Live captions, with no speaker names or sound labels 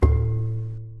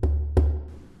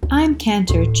I'm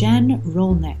Cantor Jen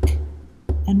Rolnick,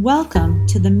 and welcome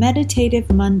to the Meditative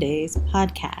Mondays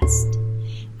podcast,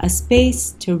 a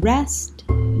space to rest,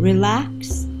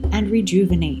 relax, and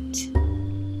rejuvenate.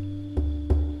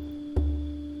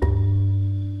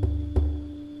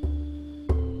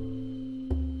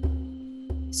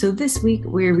 So this week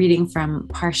we're reading from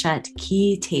Parshat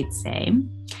Ki Teitzei,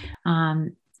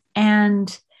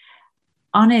 and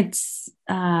on its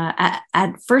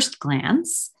at first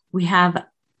glance we have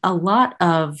a lot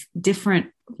of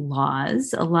different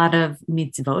laws, a lot of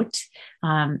mitzvot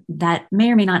that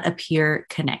may or may not appear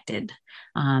connected.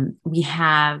 We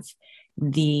have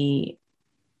the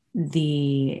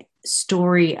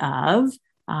story of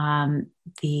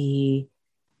the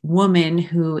woman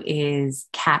who is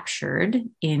captured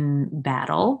in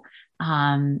battle,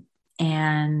 and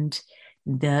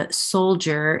the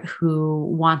soldier who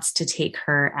wants to take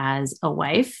her as a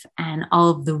wife, and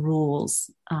all of the rules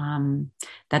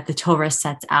that the Torah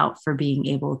sets out for being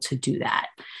able to do that.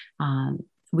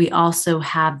 We also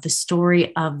have the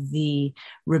story of the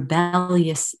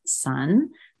rebellious son,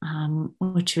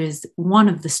 which is one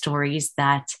of the stories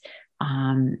that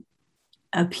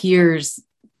appears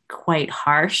quite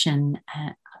harsh,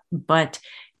 but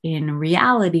in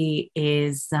reality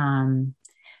is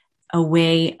a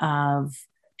way of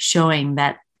showing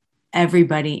that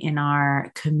everybody in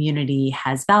our community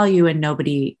has value and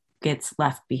nobody gets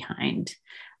left behind.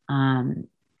 And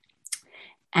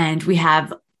we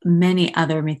have many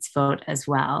other mitzvot as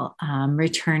well,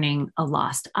 returning a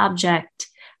lost object,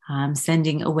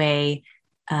 sending away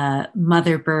a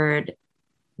mother bird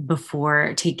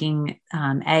before taking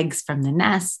eggs from the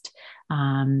nest,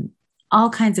 all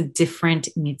kinds of different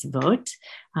mitzvot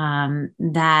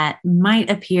that might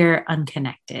appear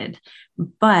unconnected.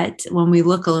 But when we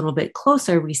look a little bit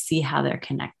closer, we see how they're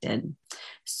connected.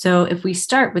 So if we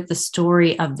start with the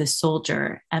story of the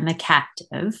soldier and the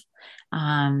captive,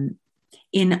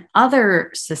 in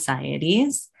other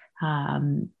societies,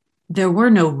 there were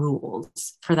no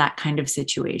rules for that kind of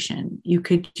situation. You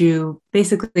could do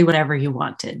basically whatever you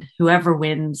wanted. Whoever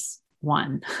wins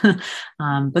won.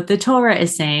 But the Torah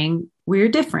is saying we're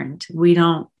different. We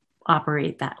don't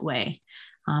operate that way.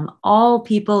 All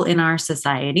people in our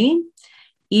society,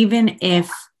 even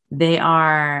if they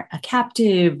are a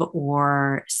captive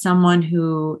or someone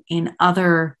who in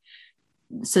other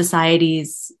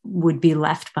societies would be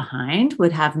left behind,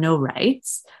 would have no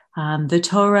rights, the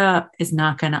Torah is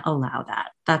not going to allow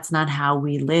that. That's not how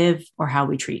we live or how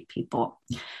we treat people.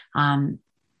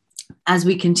 As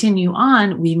we continue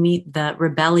on, we meet the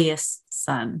rebellious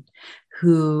son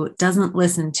who doesn't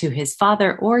listen to his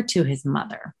father or to his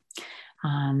mother.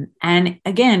 And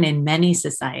again, in many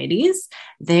societies,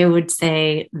 they would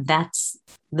say that's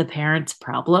the parent's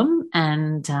problem,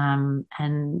 and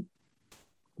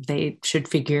they should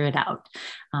figure it out.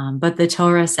 But the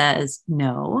Torah says,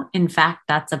 no, in fact,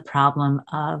 that's a problem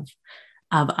of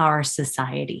our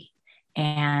society.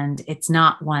 And it's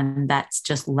not one that's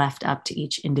just left up to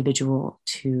each individual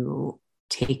to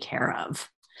take care of.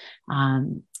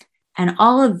 And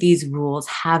all of these rules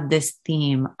have this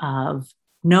theme of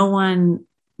no one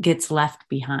gets left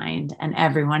behind and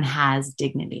everyone has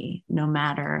dignity, no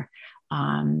matter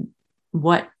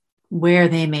where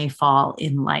they may fall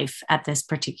in life at this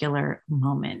particular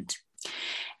moment.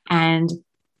 And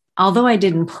although I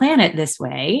didn't plan it this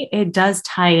way, it does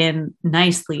tie in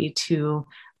nicely to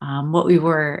what we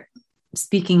were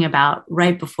speaking about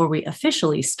right before we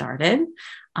officially started,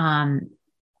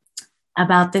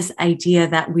 about this idea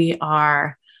that we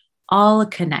are all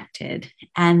connected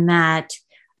and that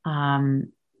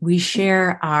we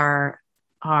share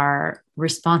our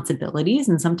responsibilities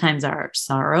and sometimes our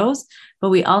sorrows, but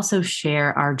we also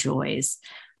share our joys.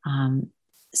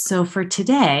 So for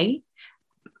today,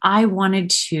 I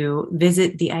wanted to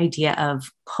visit the idea of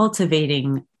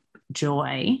cultivating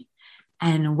joy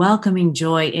and welcoming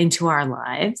joy into our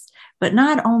lives, but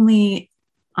not only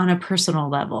on a personal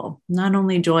level, not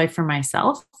only joy for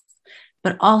myself,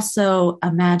 but also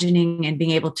imagining and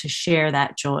being able to share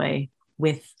that joy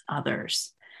with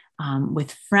others,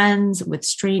 with friends, with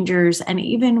strangers, and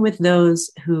even with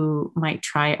those who might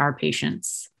try our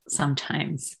patience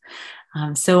sometimes.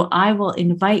 So I will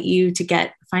invite you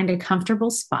to find a comfortable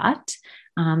spot.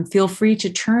 Feel free to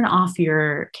turn off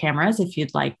your cameras if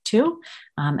you'd like to,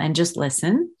 and just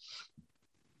listen.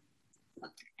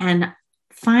 And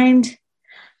find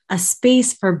a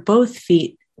space for both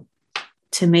feet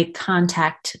to make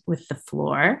contact with the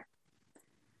floor.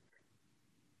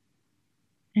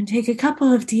 And take a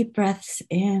couple of deep breaths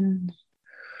in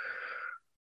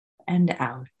and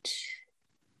out.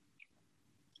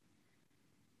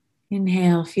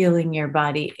 Inhale, feeling your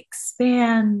body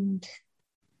expand,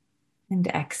 and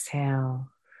exhale,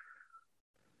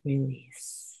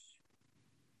 release.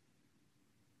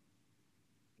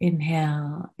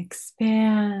 Inhale,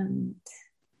 expand,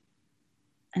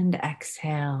 and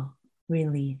exhale,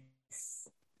 release.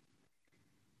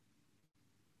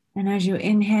 And as you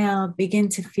inhale, begin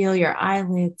to feel your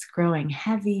eyelids growing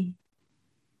heavy,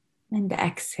 and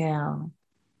exhale,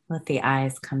 let the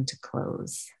eyes come to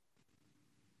close.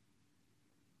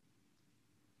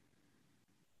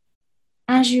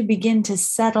 As you begin to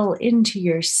settle into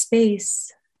your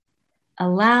space,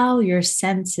 allow your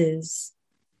senses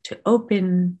to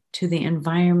open to the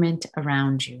environment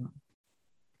around you.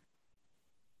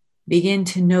 Begin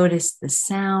to notice the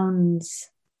sounds.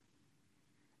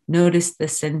 Notice the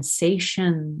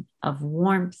sensation of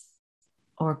warmth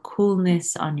or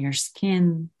coolness on your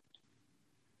skin.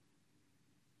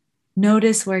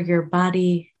 Notice where your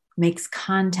body makes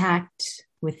contact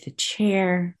with the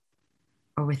chair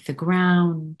or with the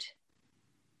ground.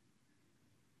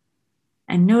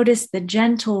 And notice the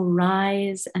gentle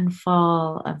rise and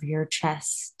fall of your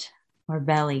chest or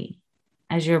belly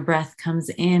as your breath comes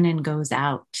in and goes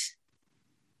out.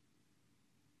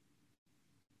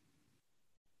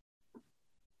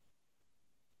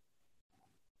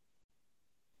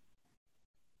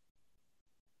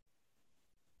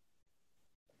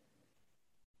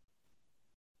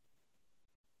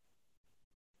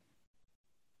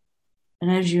 And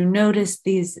as you notice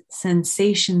these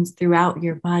sensations throughout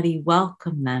your body,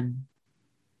 welcome them.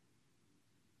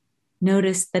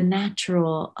 Notice the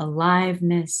natural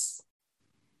aliveness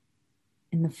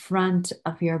in the front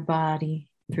of your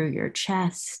body, through your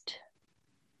chest,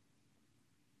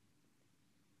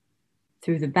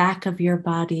 through the back of your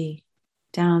body,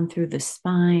 down through the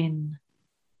spine.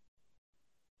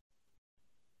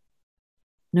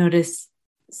 Notice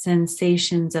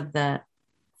sensations of the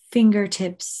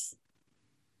fingertips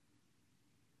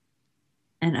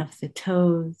and of the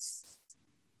toes.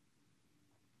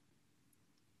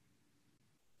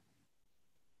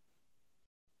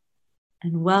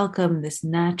 And welcome this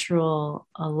natural,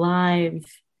 alive,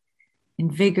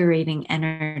 invigorating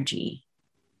energy.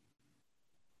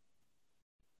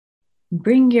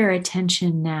 Bring your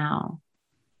attention now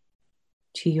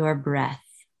to your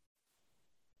breath,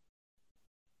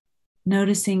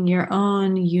 noticing your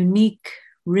own unique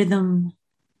rhythm.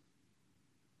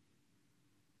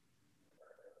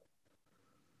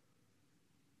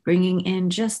 Bringing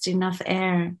in just enough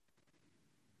air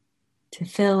to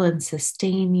fill and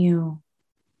sustain you.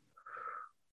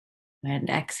 And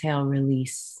exhale,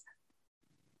 release.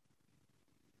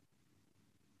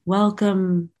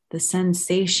 Welcome the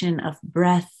sensation of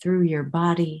breath through your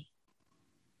body.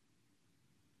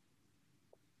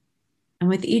 And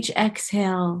with each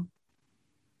exhale,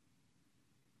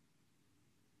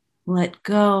 let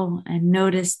go and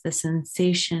notice the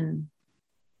sensation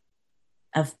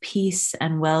of peace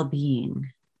and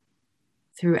well-being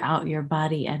throughout your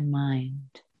body and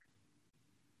mind.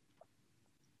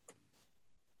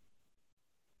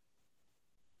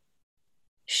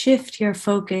 Shift your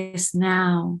focus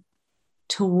now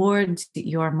towards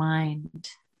your mind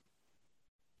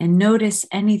and notice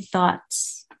any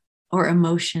thoughts or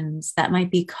emotions that might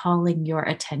be calling your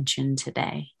attention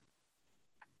today.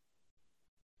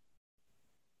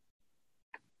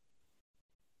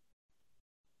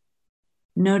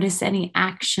 Notice any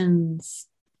actions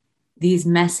these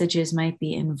messages might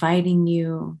be inviting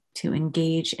you to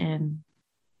engage in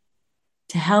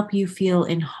to help you feel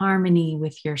in harmony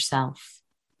with yourself.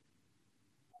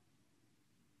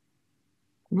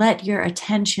 Let your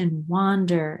attention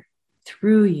wander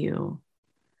through you,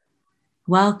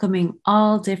 welcoming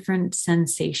all different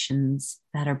sensations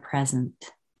that are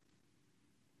present.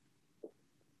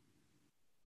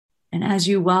 And as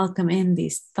you welcome in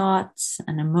these thoughts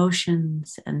and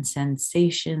emotions and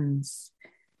sensations,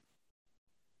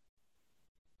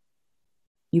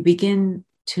 you begin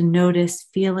to notice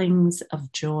feelings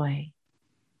of joy,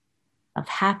 of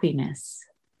happiness,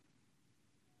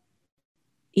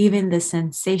 even the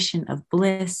sensation of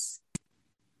bliss,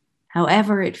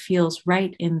 however it feels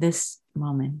right in this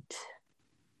moment.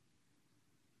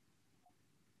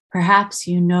 Perhaps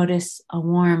you notice a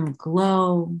warm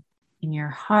glow in your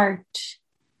heart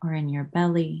or in your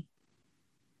belly.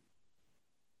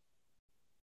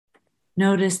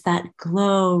 Notice that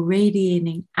glow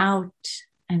radiating out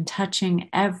and touching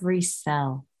every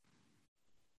cell.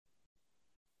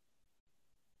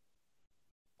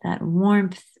 That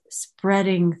warmth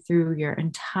spreading through your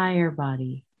entire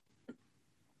body.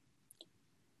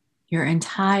 Your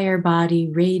entire body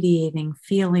radiating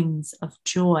feelings of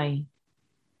joy,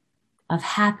 of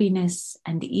happiness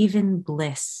and even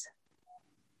bliss.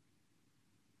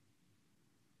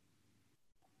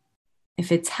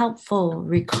 If it's helpful,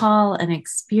 recall an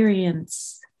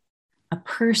experience, a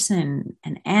person,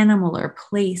 an animal, or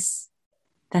place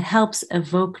that helps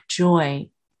evoke joy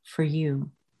for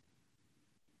you.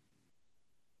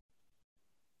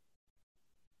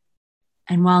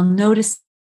 And while noticing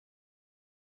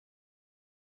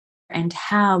and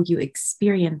how you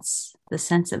experience the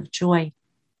sense of joy,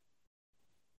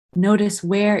 notice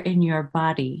where in your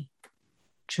body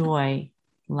joy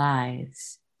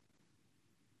lies.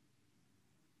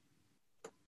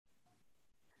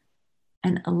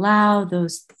 And allow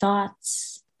those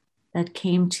thoughts that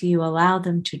came to you, allow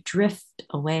them to drift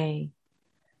away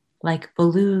like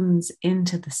balloons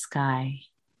into the sky.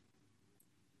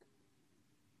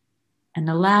 And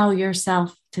allow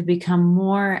yourself to become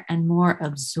more and more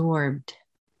absorbed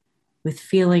with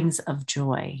feelings of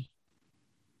joy.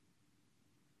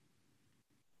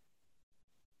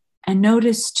 And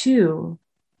notice too,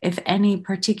 if any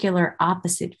particular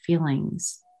opposite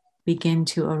feelings begin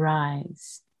to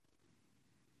arise.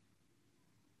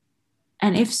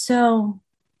 And if so,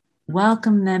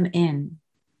 welcome them in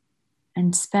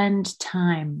and spend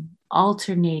time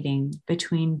alternating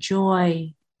between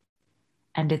joy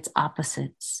and its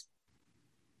opposites.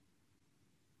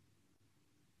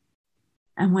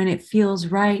 And when it feels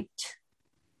right,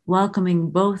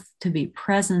 welcoming both to be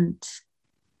present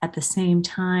at the same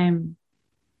time.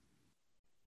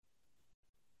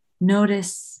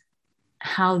 Notice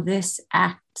how this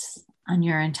acts on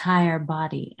your entire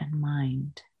body and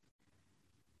mind.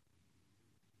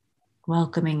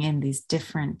 Welcoming in these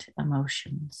different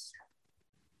emotions.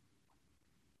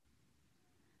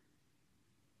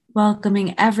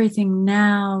 Welcoming everything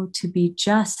now to be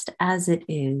just as it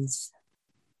is.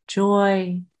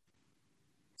 Joy,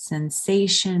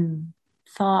 sensation,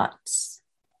 thoughts.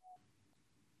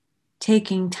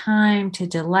 Taking time to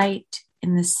delight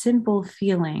in the simple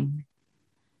feeling,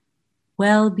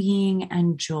 well-being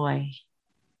and joy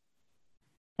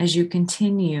as you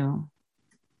continue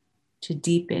to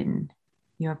deepen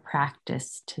your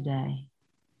practice today.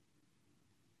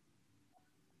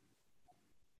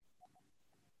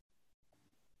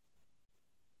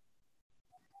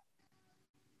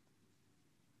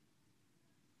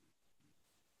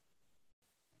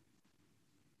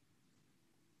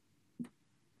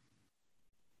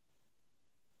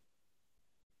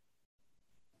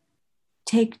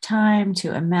 Take time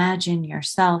to imagine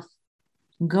yourself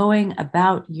going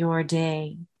about your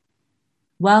day,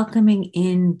 welcoming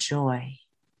in joy,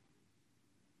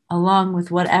 along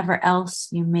with whatever else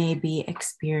you may be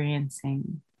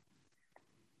experiencing.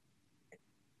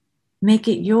 Make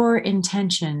it your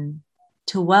intention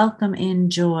to welcome in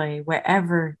joy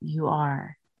wherever you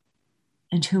are,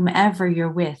 and whomever you're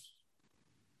with,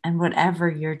 and whatever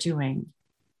you're doing.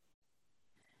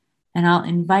 And I'll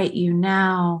invite you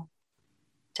now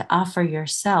to offer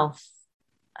yourself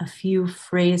a few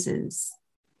phrases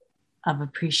of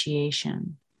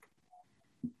appreciation.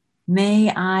 May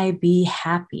I be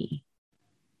happy,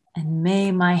 and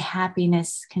may my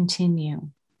happiness continue.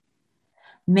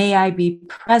 May I be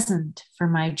present for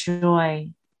my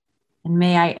joy, and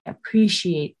may I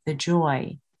appreciate the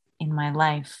joy in my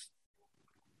life.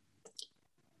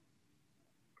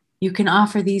 You can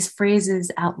offer these phrases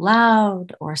out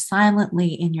loud or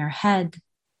silently in your head,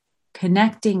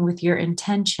 connecting with your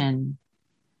intention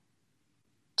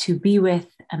to be with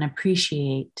and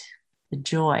appreciate the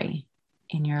joy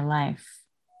in your life.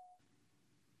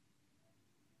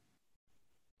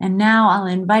 And now I'll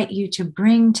invite you to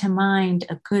bring to mind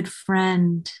a good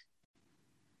friend.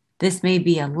 This may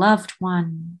be a loved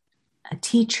one, a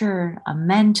teacher, a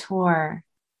mentor.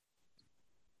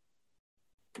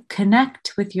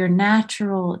 Connect with your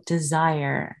natural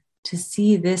desire to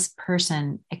see this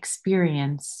person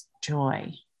experience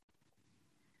joy.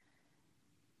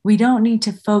 We don't need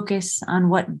to focus on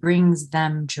what brings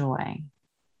them joy.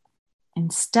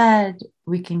 Instead,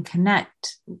 we can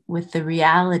connect with the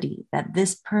reality that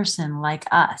this person, like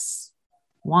us,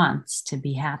 wants to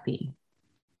be happy.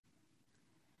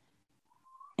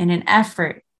 In an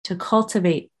effort to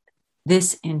cultivate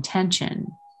this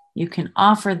intention, you can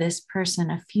offer this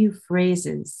person a few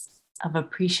phrases of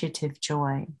appreciative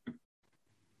joy.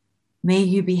 May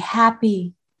you be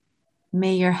happy.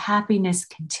 May your happiness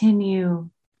continue.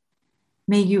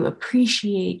 May you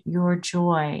appreciate your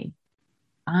joy.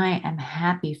 I am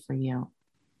happy for you.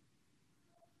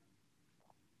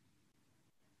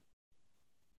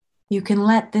 You can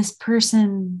let this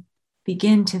person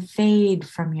begin to fade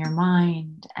from your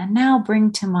mind and now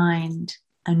bring to mind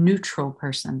a neutral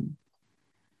person.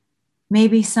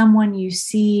 Maybe someone you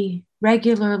see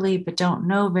regularly but don't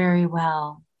know very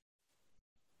well.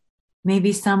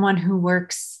 Maybe someone who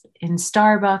works in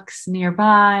Starbucks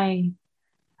nearby,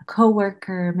 a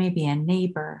coworker, maybe a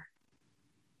neighbor.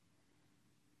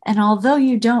 And although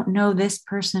you don't know this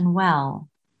person well,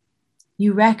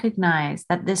 you recognize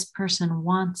that this person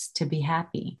wants to be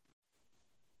happy.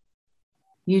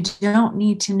 You don't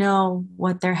need to know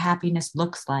what their happiness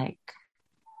looks like.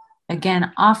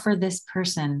 Again, offer this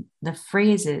person the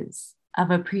phrases of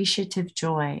appreciative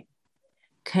joy,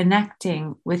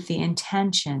 connecting with the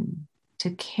intention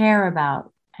to care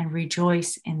about and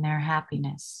rejoice in their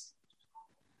happiness.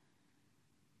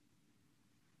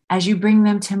 As you bring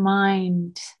them to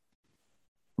mind,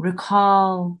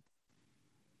 recall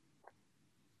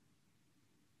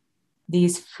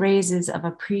these phrases of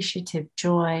appreciative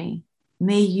joy.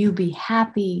 May you be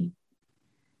happy.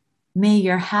 May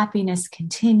your happiness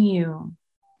continue.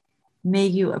 May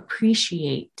you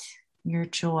appreciate your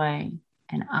joy,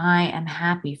 and I am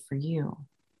happy for you.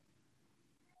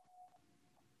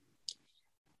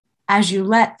 As you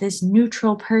let this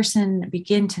neutral person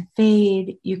begin to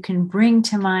fade, you can bring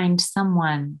to mind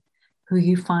someone who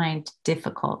you find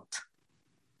difficult.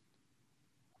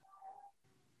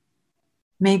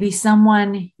 Maybe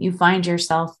someone you find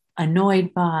yourself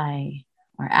annoyed by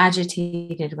or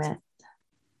agitated with.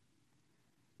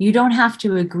 You don't have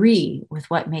to agree with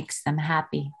what makes them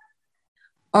happy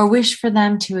or wish for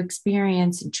them to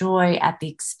experience joy at the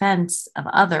expense of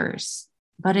others,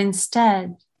 but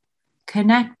instead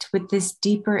connect with this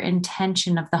deeper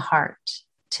intention of the heart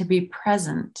to be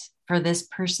present for this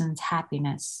person's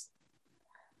happiness.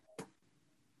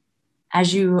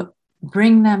 As you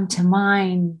bring them to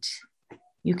mind,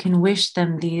 you can wish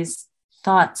them these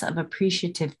thoughts of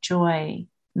appreciative joy.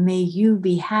 May you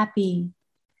be happy.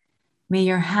 May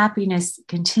your happiness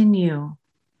continue.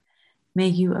 May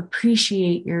you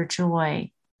appreciate your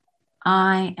joy.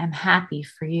 I am happy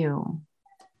for you.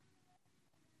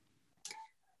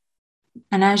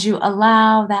 And as you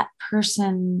allow that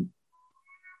person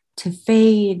to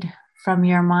fade from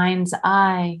your mind's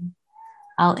eye,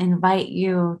 I'll invite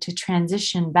you to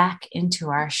transition back into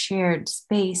our shared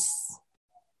space,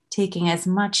 taking as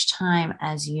much time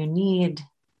as you need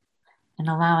and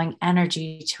allowing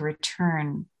energy to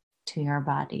return to your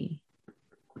body.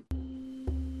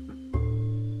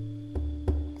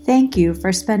 Thank you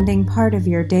for spending part of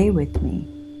your day with me.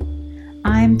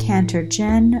 I'm Cantor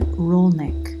Jen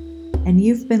Rolnick, and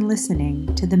you've been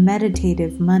listening to the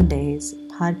Meditative Mondays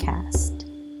podcast.